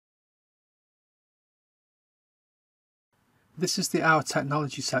This is the Our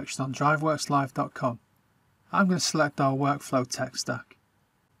Technology section on DriveWorksLive.com. I'm going to select our workflow tech stack.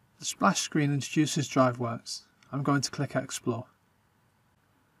 The splash screen introduces DriveWorks. I'm going to click Explore.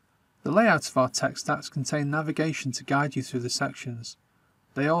 The layout of our tech stacks contain navigation to guide you through the sections.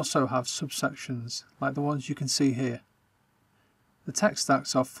 They also have subsections, like the ones you can see here. The tech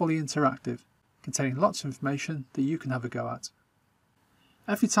stacks are fully interactive, containing lots of information that you can have a go at.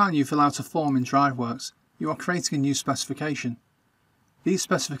 Every time you fill out a form in DriveWorks, you are creating a new specification. These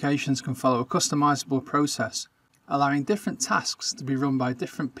specifications can follow a customizable process, allowing different tasks to be run by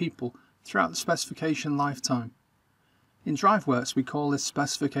different people throughout the specification lifetime. In DriveWorks, we call this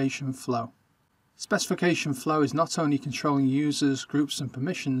Specification Flow. Specification Flow is not only controlling users, groups and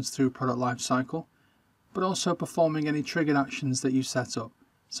permissions through product lifecycle, but also performing any triggered actions that you set up,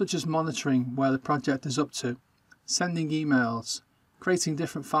 such as monitoring where the project is up to, sending emails, creating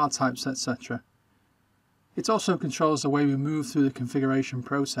different file types, etc. It also controls the way we move through the configuration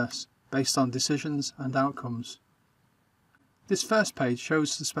process based on decisions and outcomes. This first page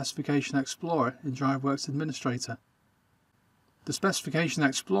shows the Specification Explorer in DriveWorks Administrator. The Specification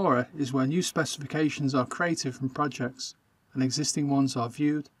Explorer is where new specifications are created from projects, and existing ones are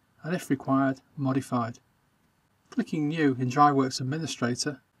viewed and, if required, modified. Clicking New in DriveWorks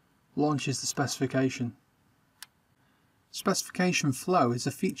Administrator launches the specification. Specification Flow is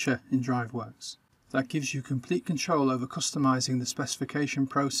a feature in DriveWorks that gives you complete control over customizing the specification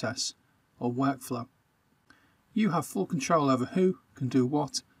process or workflow. You have full control over who can do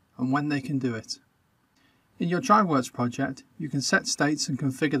what and when they can do it. In your DriveWorks project, you can set states and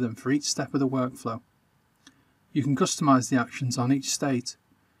configure them for each step of the workflow. You can customize the actions on each state.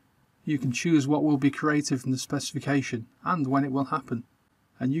 You can choose what will be created from the specification and when it will happen,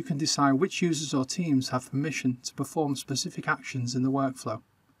 and you can decide which users or teams have permission to perform specific actions in the workflow.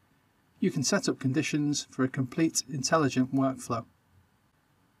 You can set up conditions for a complete, intelligent workflow.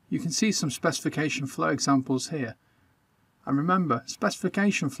 You can see some specification flow examples here. And remember,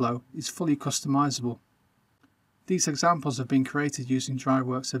 specification flow is fully customizable. These examples have been created using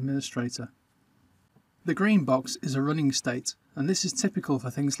DriveWorks Administrator. The green box is a running state, and this is typical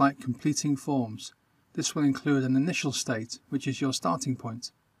for things like completing forms. This will include an initial state, which is your starting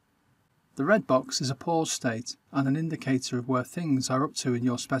point. The red box is a pause state and an indicator of where things are up to in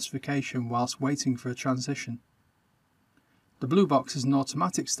your specification whilst waiting for a transition. The blue box is an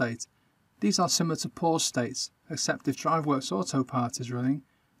automatic state. These are similar to pause states, except if DriveWorks Autopart is running,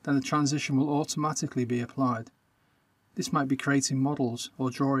 then the transition will automatically be applied. This might be creating models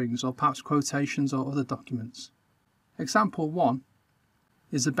or drawings or perhaps quotations or other documents. Example 1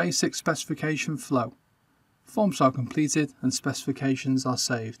 is the basic specification flow. Forms are completed and specifications are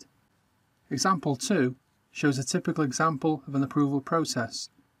saved. Example 2 shows a typical example of an approval process,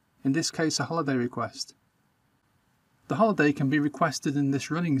 in this case a holiday request. The holiday can be requested in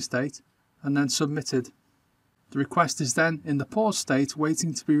this running state and then submitted. The request is then in the pause state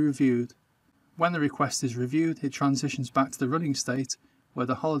waiting to be reviewed. When the request is reviewed, it transitions back to the running state where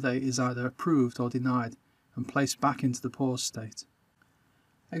the holiday is either approved or denied and placed back into the pause state.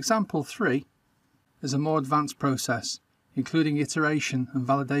 Example 3 is a more advanced process, including iteration and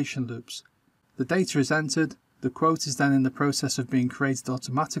validation loops. The data is entered, the quote is then in the process of being created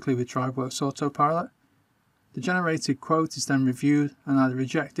automatically with DriveWorks Autopilot. The generated quote is then reviewed and either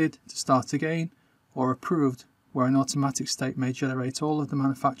rejected to start again or approved, where an automatic state may generate all of the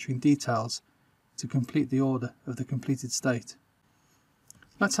manufacturing details to complete the order of the completed state.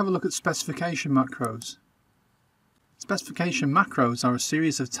 Let's have a look at specification macros. Specification macros are a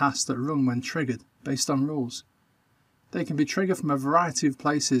series of tasks that run when triggered based on rules. They can be triggered from a variety of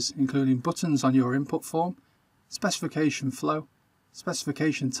places, including buttons on your input form, specification flow,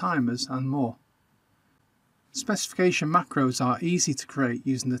 specification timers and more. Specification macros are easy to create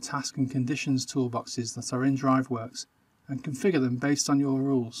using the task and conditions toolboxes that are in DriveWorks and configure them based on your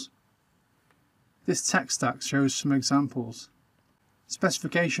rules. This tech stack shows some examples.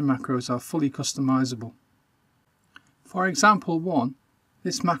 Specification macros are fully customizable. For example 1,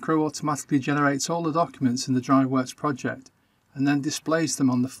 this macro automatically generates all the documents in the DriveWorks project and then displays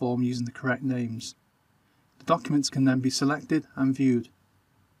them on the form using the correct names. The documents can then be selected and viewed.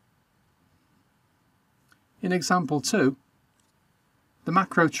 In example 2, the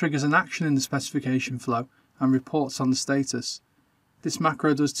macro triggers an action in the specification flow and reports on the status. This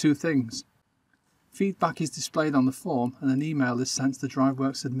macro does two things. Feedback is displayed on the form and an email is sent to the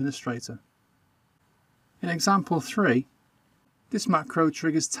DriveWorks administrator. In example 3, this macro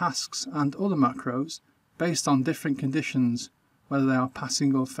triggers tasks and other macros based on different conditions, whether they are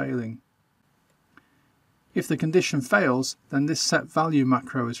passing or failing. If the condition fails, then this set value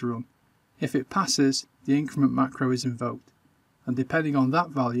macro is run. If it passes, the increment macro is invoked. and depending on that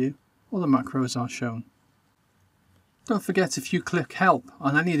value, other macros are shown. Don't forget, if you click Help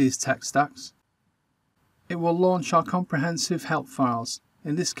on any of these tech stacks, it will launch our comprehensive help files,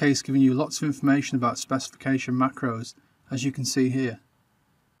 in this case giving you lots of information about specification macros, as you can see here.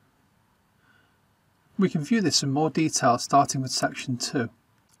 We can view this in more detail starting with section 2,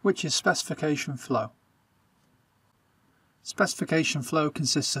 which is Specification Flow. Specification Flow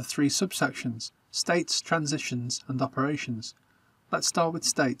consists of 3 subsections: states, transitions and operations. Let's start with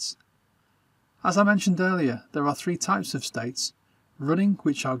states. As I mentioned earlier, there are 3 types of states: running,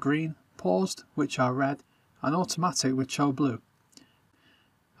 which are green, paused, which are red, and automatic, which are blue.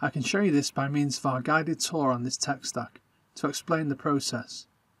 I can show you this by means of our guided tour on this tech stack to explain the process.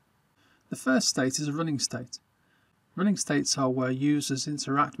 The first state is a running state. Running states are where users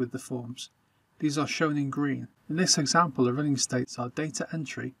interact with the forms. These are shown in green. In this example, the running states are data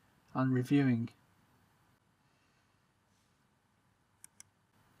entry and reviewing.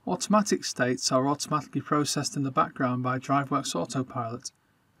 Automatic states are automatically processed in the background by DriveWorks Autopilot.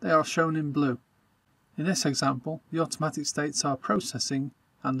 They are shown in blue. In this example, the automatic states are processing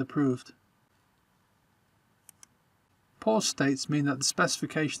and approved. Pause states mean that the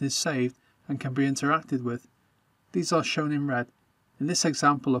specification is saved and can be interacted with. These are shown in red. In this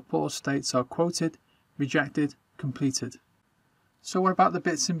example, the pause states are quoted, rejected, completed. So what about the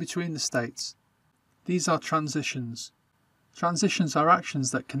bits in between the states? These are transitions. Transitions are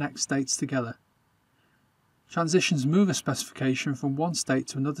actions that connect states together. Transitions move a specification from one state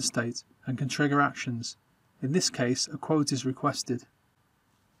to another state and can trigger actions. In this case, a quote is requested.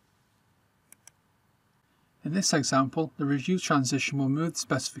 In this example, the review transition will move the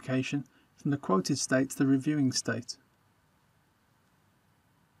specification from the quoted state to the reviewing state.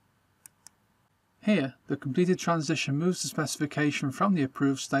 Here, the completed transition moves the specification from the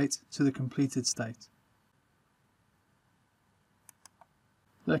approved state to the completed state.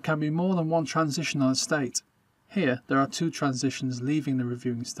 There can be more than one transition on a state. Here, there are 2 transitions leaving the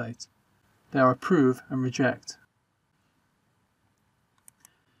reviewing state. They are approve and reject.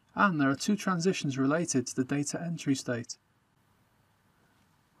 And there are 2 transitions related to the data entry state.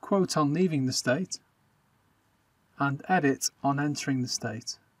 Quote on leaving the state and edit on entering the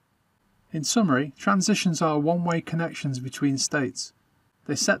state. In summary, transitions are one-way connections between states.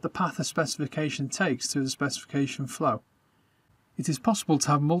 They set the path a specification takes through the specification flow. It is possible to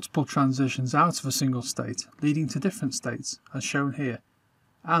have multiple transitions out of a single state, leading to different states, as shown here,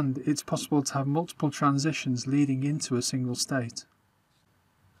 and it's possible to have multiple transitions leading into a single state.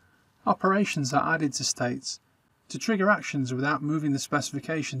 Operations are added to states to trigger actions without moving the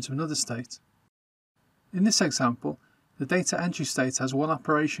specification to another state. In this example, the data entry state has one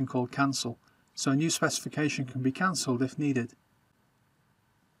operation called cancel, so a new specification can be cancelled if needed.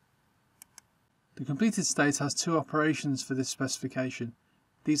 The completed state has 2 operations for this specification.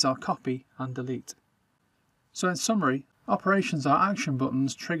 These are copy and delete. So in summary, operations are action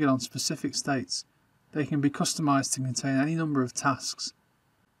buttons triggered on specific states. They can be customized to contain any number of tasks.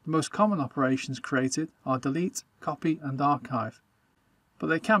 The most common operations created are delete, copy and archive, but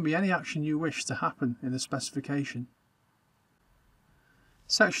they can be any action you wish to happen in the specification.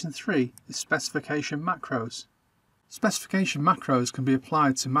 Section 3 is Specification Macros. Specification macros can be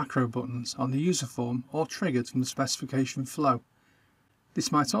applied to macro buttons on the user form or triggered from the specification flow.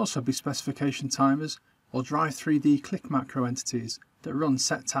 This might also be specification timers or Drive3D click macro entities that run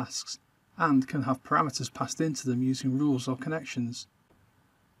set tasks and can have parameters passed into them using rules or connections.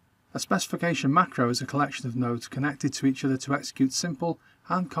 A specification macro is a collection of nodes connected to each other to execute simple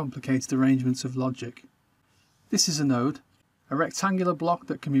and complicated arrangements of logic. This is a node, a rectangular block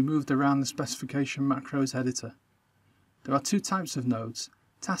that can be moved around the specification macros editor. There are 2 types of nodes,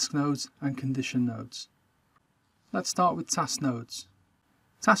 task nodes and condition nodes. Let's start with task nodes.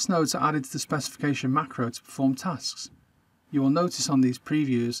 Task nodes are added to the specification macro to perform tasks. You will notice on these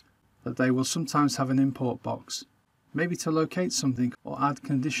previews that they will sometimes have an import box, maybe to locate something or add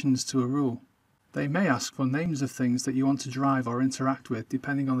conditions to a rule. They may ask for names of things that you want to drive or interact with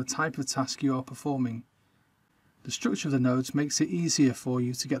depending on the type of task you are performing. The structure of the nodes makes it easier for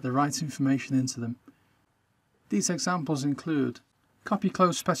you to get the right information into them. These examples include copy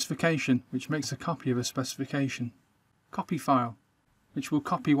close specification, which makes a copy of a specification, copy file, which will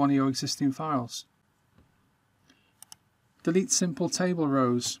copy one of your existing files, delete simple table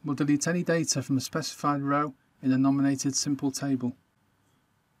rows will delete any data from a specified row in a nominated simple table,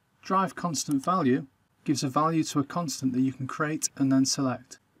 drive constant value gives a value to a constant that you can create and then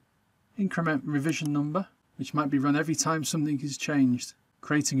select, increment revision number, which might be run every time something is changed,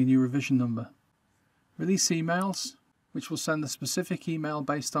 creating a new revision number. Release emails, which will send a specific email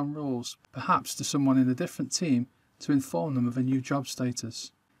based on rules, perhaps to someone in a different team to inform them of a new job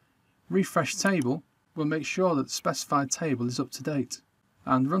status. Refresh Table will make sure that the specified table is up to date,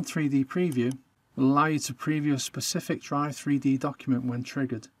 and Run 3D Preview will allow you to preview a specific Drive 3D document when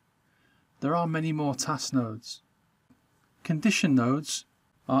triggered. There are many more task nodes. Condition nodes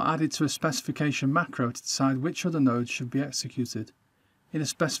are added to a specification macro to decide which other nodes should be executed. In a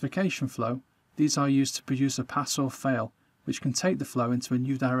specification flow, these are used to produce a pass or fail, which can take the flow into a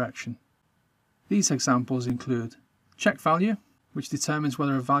new direction. These examples include check value, which determines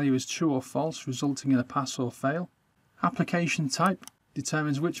whether a value is true or false, resulting in a pass or fail. Application type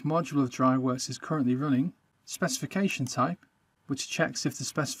determines which module of DriveWorks is currently running. Specification type, which checks if the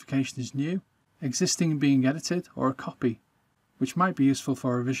specification is new, existing being edited, or a copy, which might be useful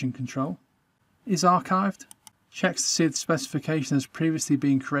for revision control. Is archived, checks to see if the specification has previously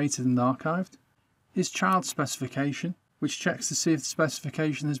been created and archived. Is child specification, which checks to see if the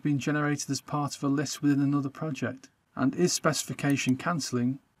specification has been generated as part of a list within another project. And is specification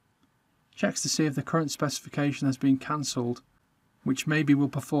cancelling, checks to see if the current specification has been cancelled, which maybe will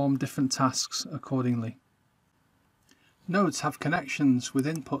perform different tasks accordingly. Nodes have connections with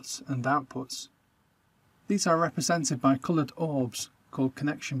inputs and outputs. These are represented by coloured orbs called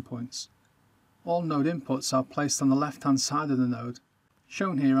connection points. All node inputs are placed on the left-hand side of the node,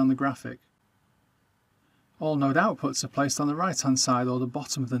 shown here on the graphic. All node outputs are placed on the right-hand side or the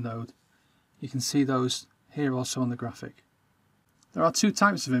bottom of the node. You can see those here also on the graphic. There are two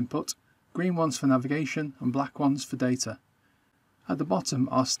types of input, green ones for navigation and black ones for data. At the bottom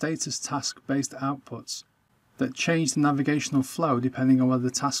are status task-based outputs that change the navigational flow depending on whether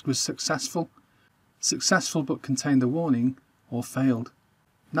the task was successful but contained a warning, or failed.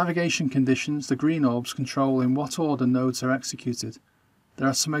 Navigation conditions, the green orbs, control in what order nodes are executed. There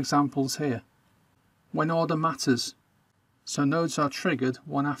are some examples here. When order matters, so nodes are triggered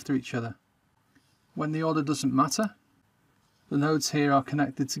one after each other. When the order doesn't matter, the nodes here are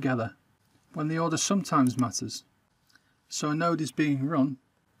connected together. When the order sometimes matters, so a node is being run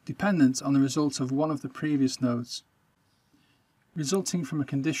dependent on the result of one of the previous nodes. Resulting from a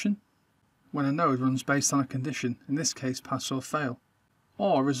condition, when a node runs based on a condition, in this case pass or fail,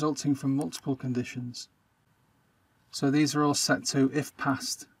 or resulting from multiple conditions. So these are all set to if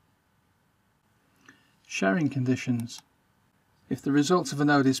passed. Sharing conditions. If the result of a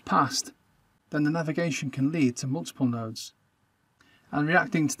node is passed, then the navigation can lead to multiple nodes. And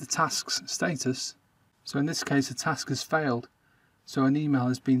reacting to the task's status, so in this case a task has failed, so an email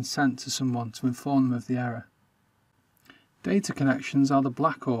has been sent to someone to inform them of the error. Data connections are the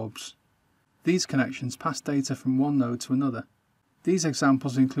black orbs. These connections pass data from one node to another. These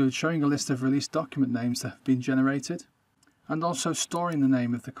examples include showing a list of released document names that have been generated, and also storing the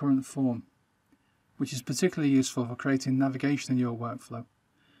name of the current form, which is particularly useful for creating navigation in your workflow.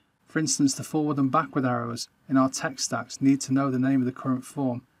 For instance, the forward and backward arrows in our text stacks need to know the name of the current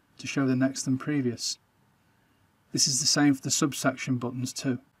form to show the next and previous. This is the same for the subsection buttons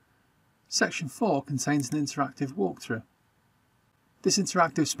too. Section 4 contains an interactive walkthrough. This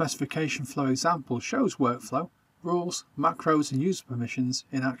interactive specification flow example shows workflow, rules, macros and user permissions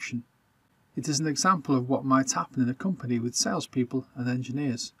in action. It is an example of what might happen in a company with salespeople and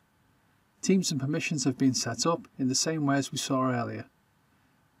engineers. Teams and permissions have been set up in the same way as we saw earlier.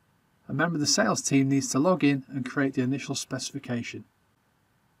 A member of the sales team needs to log in and create the initial specification.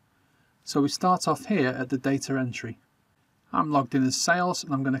 So we start off here at the data entry. I'm logged in as sales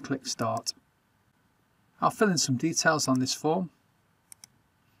and I'm going to click start. I'll fill in some details on this form.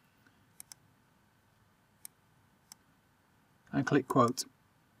 And click quote.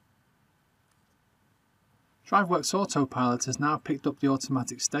 DriveWorks Autopilot has now picked up the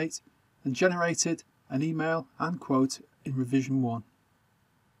automatic state and generated an email and quote in revision 1.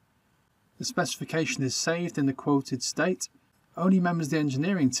 The specification is saved in the quoted state. Only members of the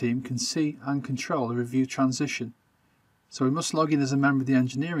engineering team can see and control the review transition, so we must log in as a member of the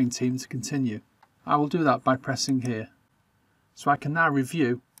engineering team to continue. I will do that by pressing here. So I can now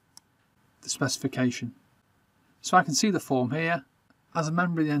review the specification. So I can see the form here. As a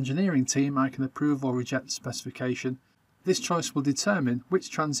member of the engineering team, I can approve or reject the specification. This choice will determine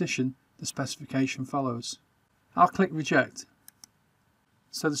which transition the specification follows. I'll click reject.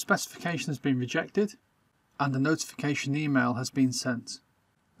 So the specification has been rejected and a notification email has been sent.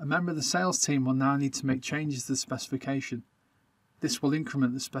 A member of the sales team will now need to make changes to the specification. This will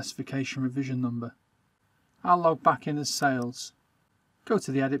increment the specification revision number. I'll log back in as sales. Go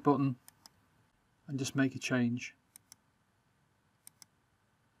to the edit button and just make a change.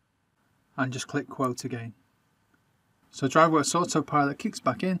 And just click quote again. So DriveWorks Autopilot kicks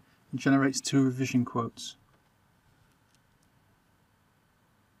back in and generates 2 revision quotes.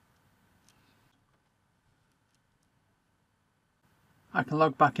 I can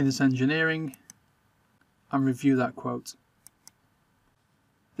log back in as engineering and review that quote.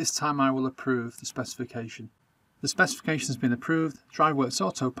 This time I will approve the specification. The specification has been approved. DriveWorks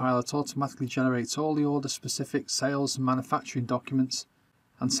Autopilot automatically generates all the order specific sales and manufacturing documents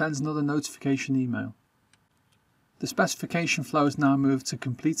and sends another notification email. The specification flow is now moved to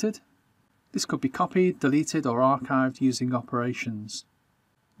completed. This could be copied, deleted or archived using operations.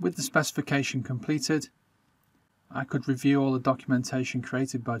 With the specification completed, I could review all the documentation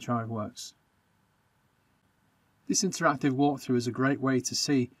created by DriveWorks. This interactive walkthrough is a great way to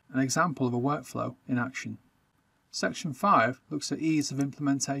see an example of a workflow in action. Section 5 looks at ease of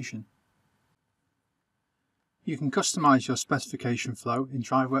implementation. You can customize your specification flow in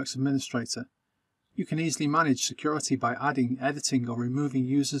DriveWorks Administrator. You can easily manage security by adding, editing or removing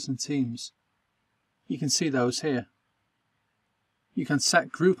users and teams. You can see those here. You can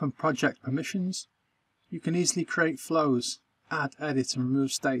set group and project permissions. You can easily create flows, add, edit and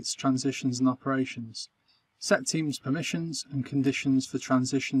remove states, transitions and operations. Set teams permissions and conditions for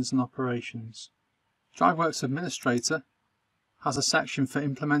transitions and operations. DriveWorks Administrator has a section for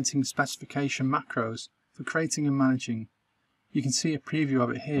implementing specification macros for creating and managing. You can see a preview of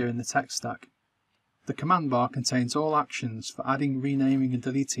it here in the tech stack. The command bar contains all actions for adding, renaming and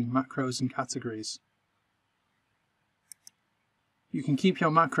deleting macros and categories. You can keep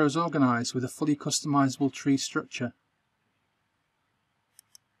your macros organized with a fully customizable tree structure.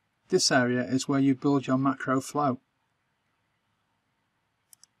 This area is where you build your macro flow.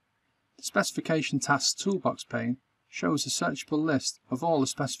 The Specification Tasks Toolbox pane shows a searchable list of all the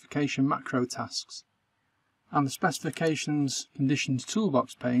specification macro tasks, and the Specifications Conditions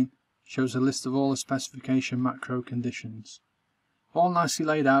Toolbox pane shows a list of all the specification macro conditions. All nicely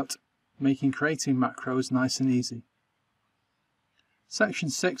laid out, making creating macros nice and easy. Section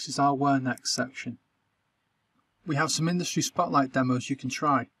 6 is our Where Next section. We have some industry spotlight demos you can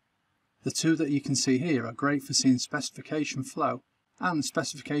try. The two that you can see here are great for seeing specification flow and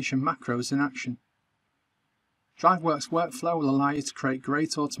specification macros in action. DriveWorks Workflow will allow you to create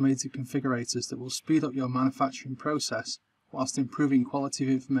great automated configurators that will speed up your manufacturing process whilst improving quality of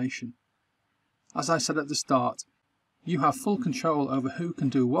information. As I said at the start, you have full control over who can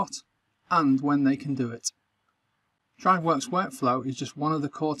do what and when they can do it. DriveWorks Workflow is just one of the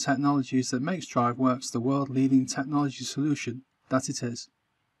core technologies that makes DriveWorks the world-leading technology solution that it is.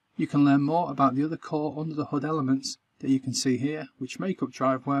 You can learn more about the other core under-the-hood elements that you can see here, which make up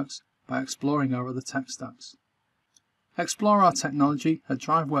DriveWorks, by exploring our other tech stacks. Explore our technology at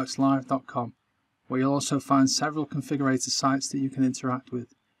driveworkslive.com, where you'll also find several configurator sites that you can interact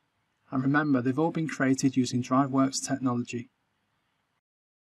with. And remember, they've all been created using DriveWorks technology.